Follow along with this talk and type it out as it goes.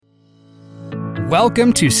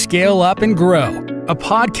Welcome to Scale Up and Grow, a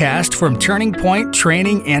podcast from Turning Point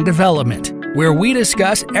Training and Development, where we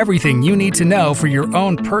discuss everything you need to know for your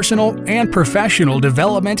own personal and professional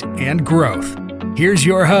development and growth. Here's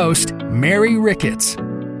your host, Mary Ricketts.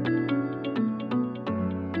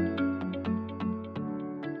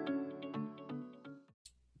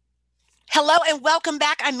 Hello and welcome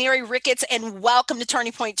back. I'm Mary Ricketts and welcome to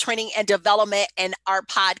Turning Point Training and Development and our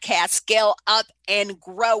podcast, Scale Up and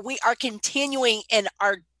Grow. We are continuing in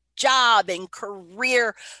our job and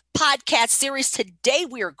career podcast series. Today,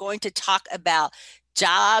 we are going to talk about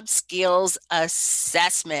job skills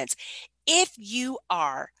assessments. If you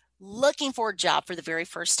are looking for a job for the very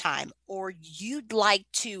first time, or you'd like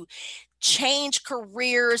to change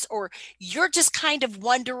careers, or you're just kind of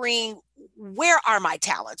wondering, where are my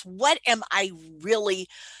talents? What am I really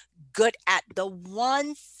good at? The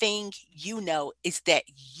one thing you know is that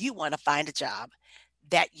you want to find a job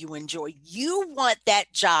that you enjoy. You want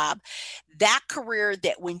that job, that career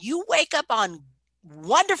that when you wake up on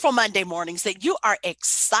wonderful Monday mornings, that you are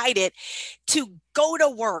excited to go to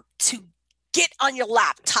work, to get on your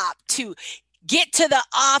laptop, to get to the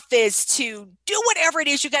office, to do whatever it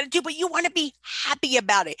is you got to do, but you want to be happy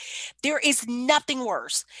about it. There is nothing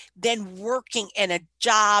worse than working in a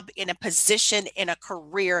job, in a position, in a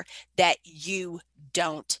career that you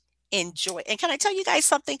don't enjoy. And can I tell you guys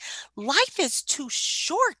something? Life is too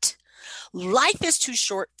short. Life is too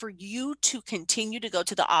short for you to continue to go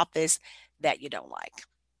to the office that you don't like.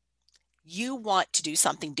 You want to do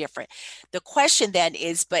something different. The question then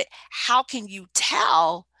is, but how can you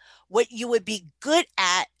tell what you would be good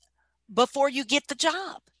at before you get the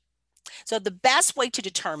job? So the best way to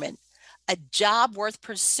determine a job worth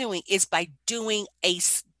pursuing is by doing a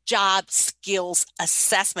job skills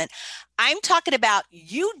assessment. I'm talking about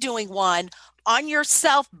you doing one on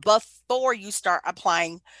yourself before you start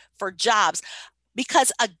applying for jobs,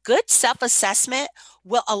 because a good self-assessment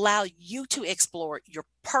will allow you to explore your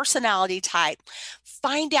personality type,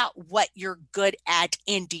 find out what you're good at,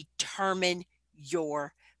 and determine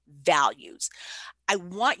your values. I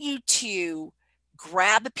want you to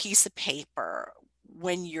grab a piece of paper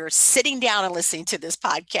when you're sitting down and listening to this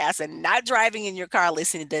podcast and not driving in your car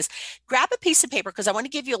listening to this. Grab a piece of paper, because I want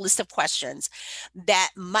to give you a list of questions that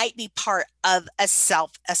might be part of a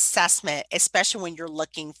self-assessment, especially when you're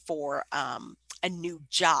looking for a new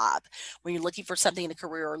job, when you're looking for something in a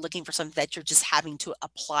career or looking for something that you're just having to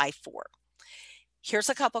apply for. Here's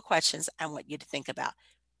a couple of questions I want you to think about.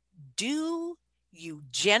 Do you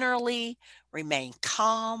generally remain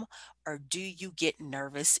calm, or do you get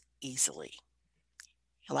nervous easily?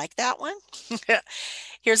 You like that one?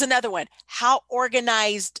 Here's another one. How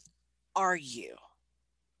organized are you?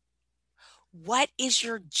 What is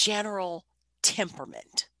your general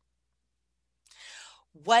temperament?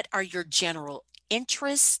 What are your general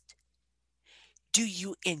interests? Do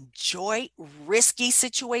you enjoy risky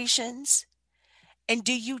situations? And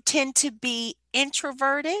do you tend to be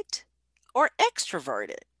introverted or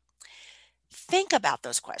extroverted? Think about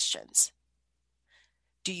those questions.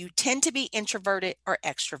 Do you tend to be introverted or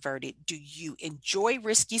extroverted? Do you enjoy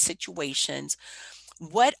risky situations?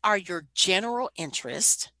 What are your general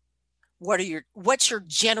interests? What's your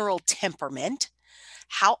general temperament?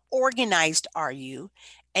 How organized are you?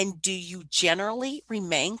 And do you generally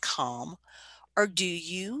remain calm, or do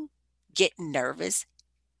you get nervous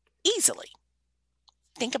easily?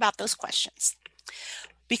 Think about those questions.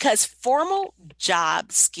 Because formal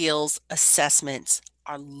job skills assessments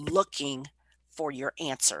are looking for your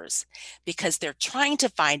answers, because they're trying to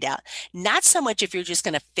find out not so much if you're just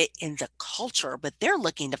going to fit in the culture, but they're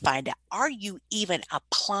looking to find out, are you even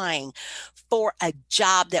applying for a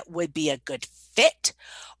job that would be a good fit,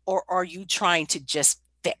 or are you trying to just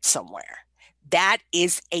fit somewhere? That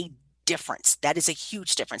is a difference. That is a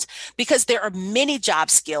huge difference, because there are many job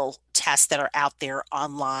skill tests that are out there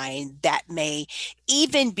online that may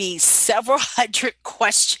even be several hundred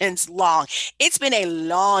questions long. It's been a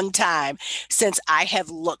long time since I have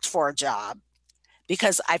looked for a job,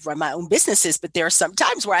 because I've run my own businesses, but there are some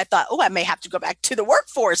times where I thought, I may have to go back to the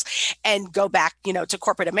workforce and go back, to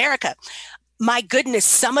corporate America. My goodness,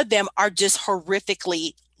 some of them are just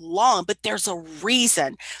horrifically long, but there's a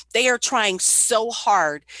reason. They are trying so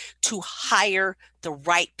hard to hire the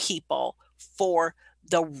right people for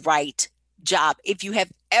the right job. If you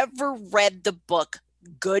have ever read the book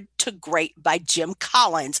Good to Great by Jim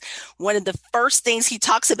Collins, one of the first things he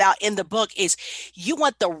talks about in the book is you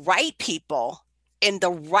want the right people in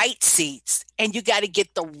the right seats, and you got to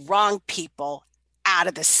get the wrong people out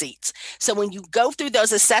of the seats. So when you go through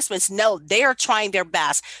those assessments, know they are trying their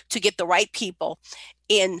best to get the right people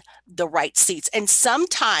in the right seats. And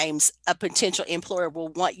sometimes a potential employer will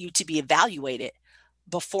want you to be evaluated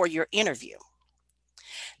before your interview.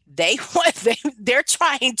 They're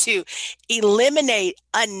trying to eliminate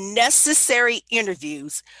unnecessary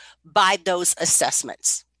interviews by those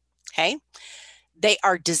assessments. Okay. They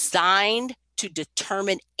are designed to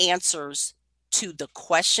determine answers to the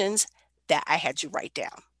questions that I had you write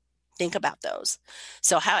down. Think about those.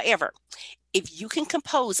 So, however, if you can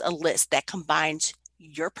compose a list that combines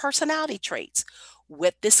your personality traits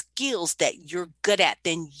with the skills that you're good at,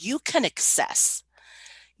 then you can assess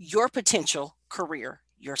your potential career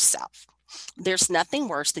yourself. There's nothing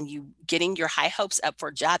worse than you getting your high hopes up for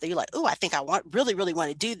a job that you're like, oh, I think I really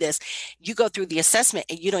want to do this. You go through the assessment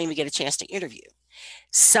and you don't even get a chance to interview.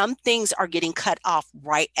 Some things are getting cut off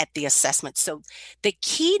right at the assessment. So the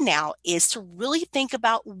key now is to really think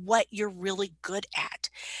about what you're really good at.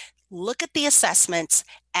 Look at the assessments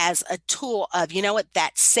as a tool of, you know what,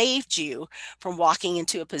 that saved you from walking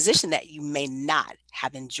into a position that you may not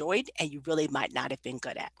have enjoyed and you really might not have been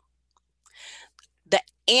good at. The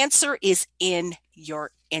answer is in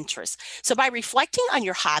your interest. So by reflecting on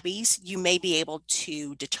your hobbies, you may be able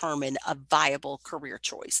to determine a viable career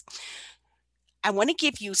choice. I want to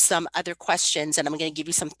give you some other questions and I'm going to give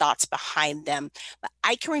you some thoughts behind them. But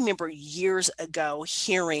I can remember years ago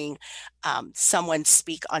hearing someone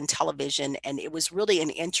speak on television, and it was really an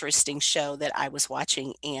interesting show that I was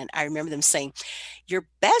watching. And I remember them saying, your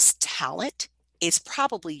best talent is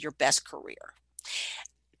probably your best career.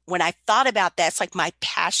 When I thought about that, it's like my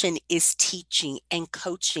passion is teaching and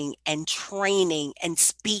coaching and training and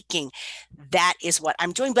speaking. That is what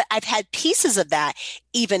I'm doing. But I've had pieces of that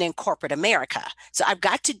even in corporate America. So I've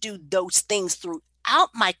got to do those things throughout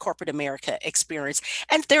my corporate America experience.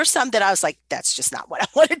 And there's some that I was like, that's just not what I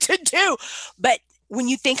wanted to do. But when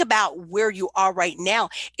you think about where you are right now,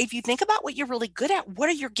 if you think about what you're really good at, what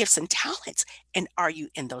are your gifts and talents? And are you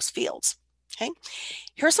in those fields? Okay.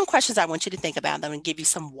 Here are some questions I want you to think about. I'm going to give you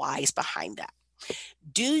some whys behind that.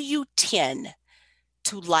 Do you tend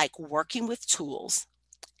to like working with tools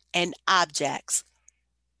and objects?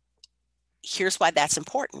 Here's why that's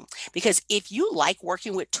important. Because if you like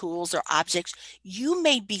working with tools or objects, you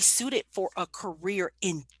may be suited for a career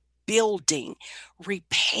in building,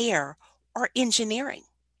 repair, or engineering.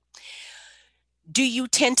 Do you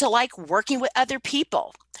tend to like working with other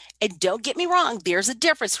people? And don't get me wrong, there's a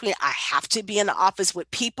difference between I have to be in the office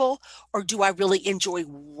with people or do I really enjoy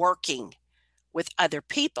working with other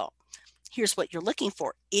people? Here's what you're looking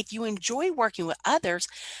for. If you enjoy working with others,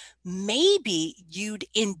 maybe you'd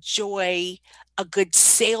enjoy a good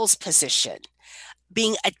sales position,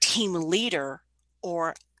 being a team leader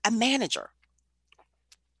or a manager.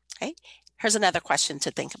 Okay, here's another question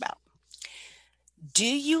to think about. Do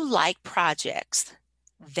you like projects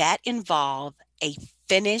that involve a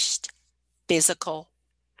finished physical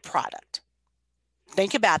product?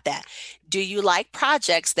 Think about that. Do you like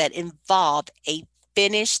projects that involve a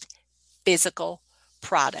finished physical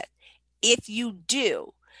product? If you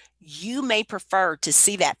do, you may prefer to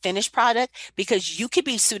see that finished product because you could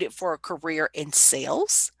be suited for a career in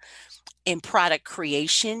sales, in product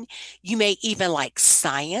creation. You may even like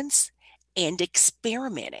science and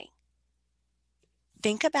experimenting.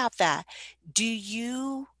 Think about that. Do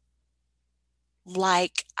you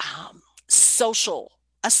like a social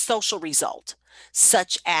result,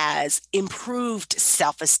 such as improved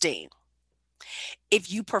self-esteem?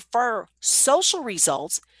 If you prefer social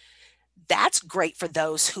results, that's great for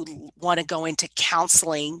those who want to go into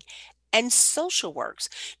counseling and social works.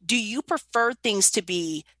 Do you prefer things to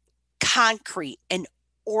be concrete and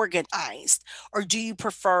organized, or do you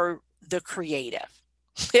prefer the creative?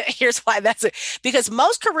 Here's why that's it. Because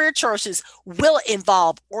most career choices will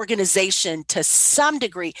involve organization to some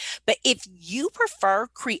degree. But if you prefer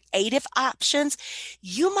creative options,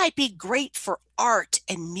 you might be great for art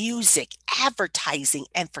and music, advertising,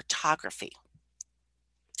 and photography.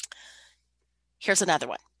 Here's another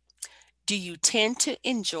one. Do you tend to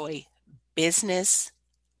enjoy business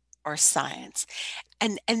or science?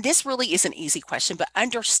 And this really is an easy question, but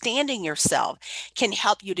understanding yourself can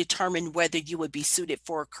help you determine whether you would be suited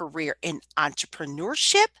for a career in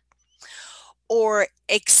entrepreneurship or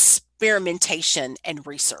experimentation and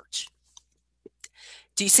research.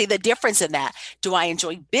 Do you see the difference in that? Do I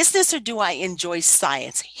enjoy business or do I enjoy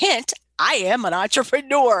science? Hint, I am an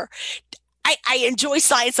entrepreneur. I enjoy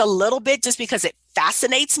science a little bit just because it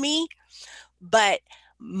fascinates me, but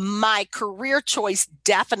my career choice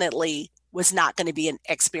definitely was not going to be an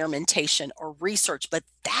experimentation or research, but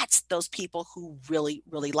that's those people who really,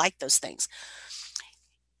 really like those things.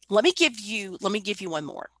 Let me give you one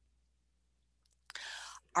more.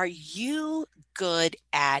 Are you good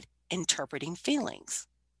at interpreting feelings?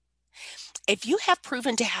 If you have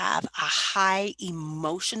proven to have a high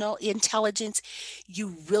emotional intelligence,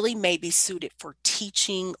 you really may be suited for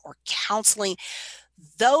teaching or counseling.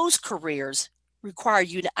 Those careers require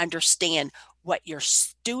you to understand what your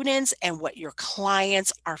students and what your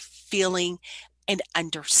clients are feeling and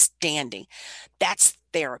understanding. That's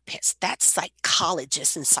therapists, that's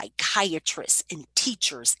psychologists and psychiatrists and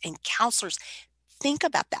teachers and counselors. Think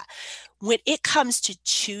about that. When it comes to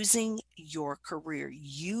choosing your career,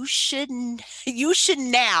 you should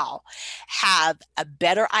now have a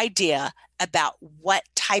better idea about what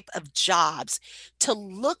type of jobs to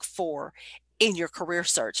look for in your career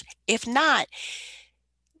search. If not,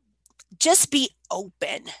 just be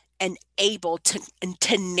open and able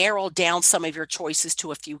to narrow down some of your choices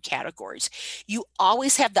to a few categories. You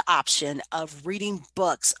always have the option of reading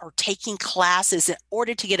books or taking classes in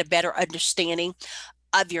order to get a better understanding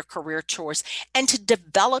of your career choice and to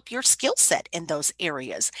develop your skill set in those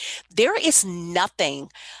areas. There is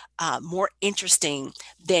nothing more interesting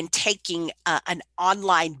than taking an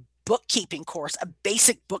online bookkeeping course, a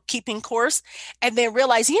basic bookkeeping course, and then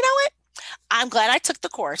realize, you know what? I'm glad I took the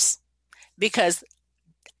course because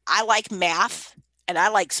I like math and I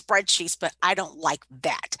like spreadsheets, but I don't like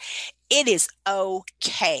that. It is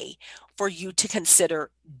okay for you to consider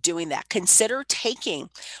doing that. Consider taking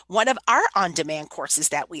one of our on-demand courses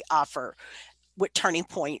that we offer with Turning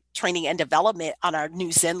Point Training and Development on our new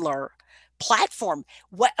Zenler platform.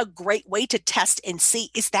 What a great way to test and see,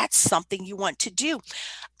 is that something you want to do?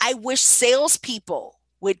 I wish salespeople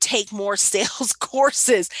would take more sales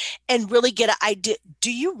courses and really get an idea.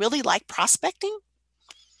 Do you really like prospecting?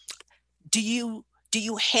 Do you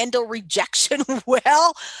handle rejection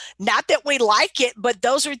well? Not that we like it, but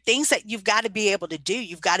those are things that you've got to be able to do.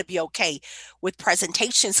 You've got to be okay with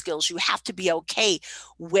presentation skills. You have to be okay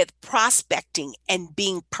with prospecting and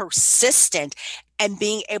being persistent and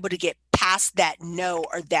being able to get past that no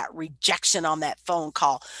or that rejection on that phone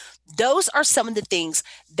call. Those are some of the things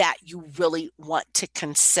that you really want to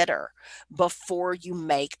consider before you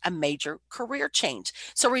make a major career change.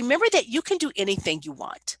 So remember that you can do anything you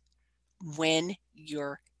want when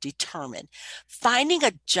you're determined. Finding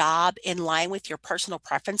a job in line with your personal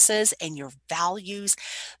preferences and your values,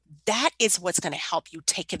 that is what's going to help you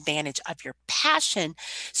take advantage of your passion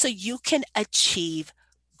so you can achieve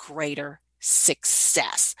greater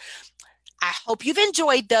success. I hope you've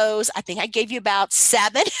enjoyed those. I think I gave you about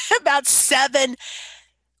seven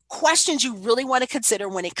questions you really want to consider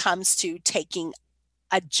when it comes to taking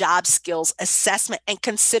a job skills assessment, and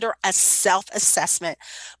consider a self-assessment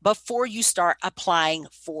before you start applying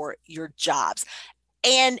for your jobs.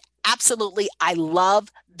 And absolutely, I love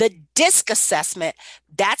the DISC assessment.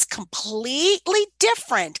 That's completely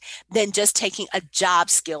different than just taking a job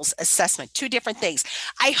skills assessment. Two different things.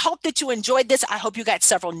 I hope that you enjoyed this. I hope you got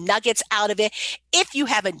several nuggets out of it. If you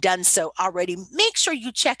haven't done so already, make sure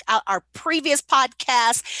you check out our previous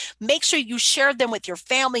podcasts. Make sure you share them with your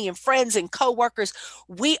family and friends and coworkers.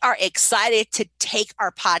 We are excited to take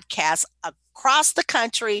our podcast across the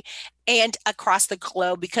country and across the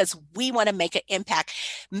globe because we want to make an impact.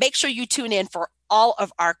 Make sure you tune in for all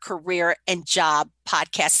of our career and job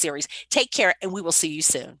podcast series. Take care, and we will see you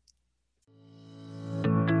soon.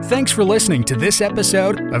 Thanks for listening to this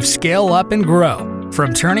episode of Scale Up and Grow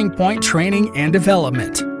from Turning Point Training and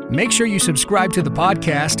Development. Make sure you subscribe to the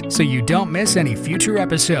podcast so you don't miss any future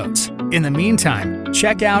episodes. In the meantime,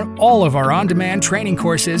 check out all of our on-demand training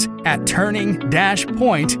courses at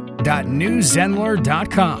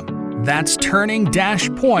turning-point.newzenler.com. That's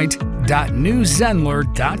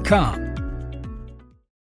turning-point.newzenler.com.